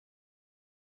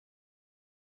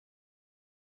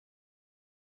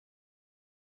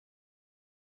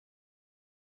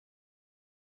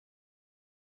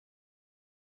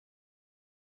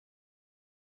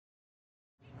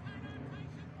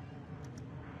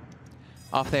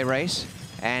off their race.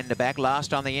 And back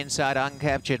last on the inside,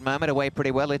 Uncaptured Moment, away pretty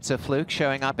well. It's a Fluke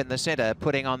showing up in the centre,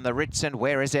 putting on the Ritz, and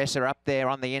Where Is Essa up there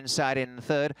on the inside in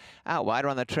third. Out wider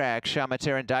on the track,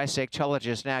 Shamater and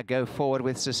Dissectologist now go forward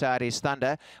with Society's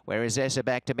Thunder. Where Is Essa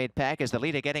back to mid-pack as the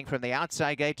leader getting from the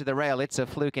outside gate to the rail. It's a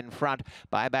Fluke in front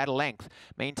by about a length.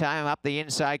 Meantime, up the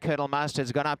inside, Colonel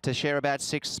Mustard's gone up to share about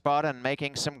 6th spot, and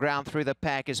making some ground through the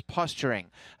pack is Posturing.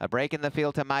 A break in the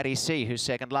field to Mighty C, who's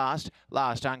second last.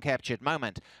 Last, Uncaptured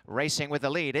Moment. Racing with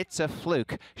the lead, It's a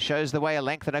Fluke. Shows the way a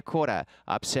length and a quarter.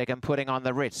 Up second, putting on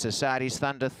the Ritz. Society's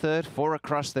Thunder third. 4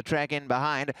 across the track in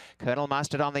behind. Colonel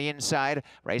Mustard on the inside.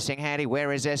 Racing handy,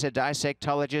 Where Is Essa,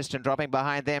 Dissectologist, and dropping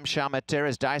behind them, Shamater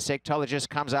as Dissectologist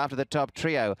comes after the top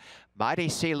trio. Mighty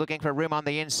C looking for room on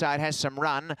the inside, has some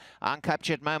run.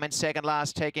 Uncaptured Moment second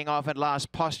last, taking off, and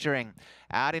last Posturing.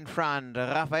 Out in front,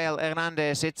 Rafael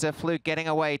Hernandez. It's a Fluke getting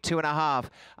away, 2.5.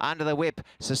 Under the whip,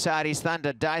 Society's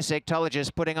Thunder,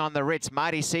 Dissectologist putting on the Ritz.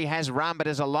 Mighty C has run, but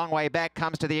is a long way back,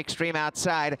 comes to the extreme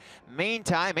outside.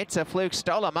 Meantime, It's a Fluke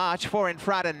stole a march, 4 in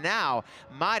front, and now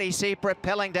Mighty C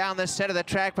propelling down the centre of the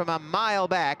track from a mile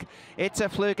back. It's a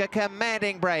Fluke, a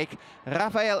commanding break.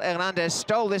 Rafael Hernandez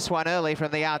stole this one early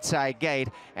from the outside gate,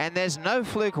 and there's no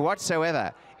Fluke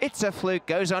whatsoever. It's a Fluke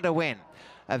goes on to win.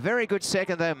 A very good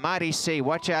second though, Mighty C.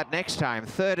 Watch out next time.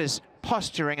 Third is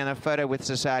Posturing in a photo with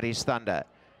Society's Thunder.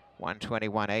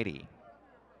 121.80.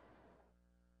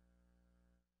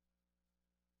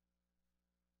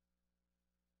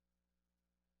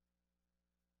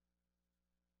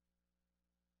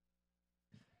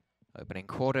 Opening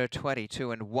quarter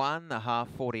 22 and 1, the half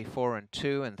 44 and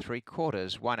 2, and 3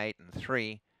 quarters 18 and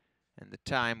 3, and the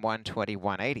time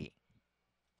 121.80.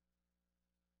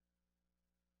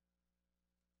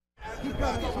 Okay,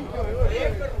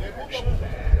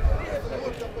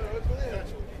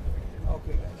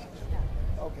 guys.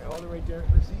 Okay, hold it right there.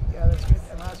 Let's see. Yeah, that's good.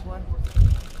 And last one.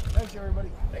 Thanks,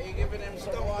 everybody. Are you giving him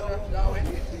some water? No,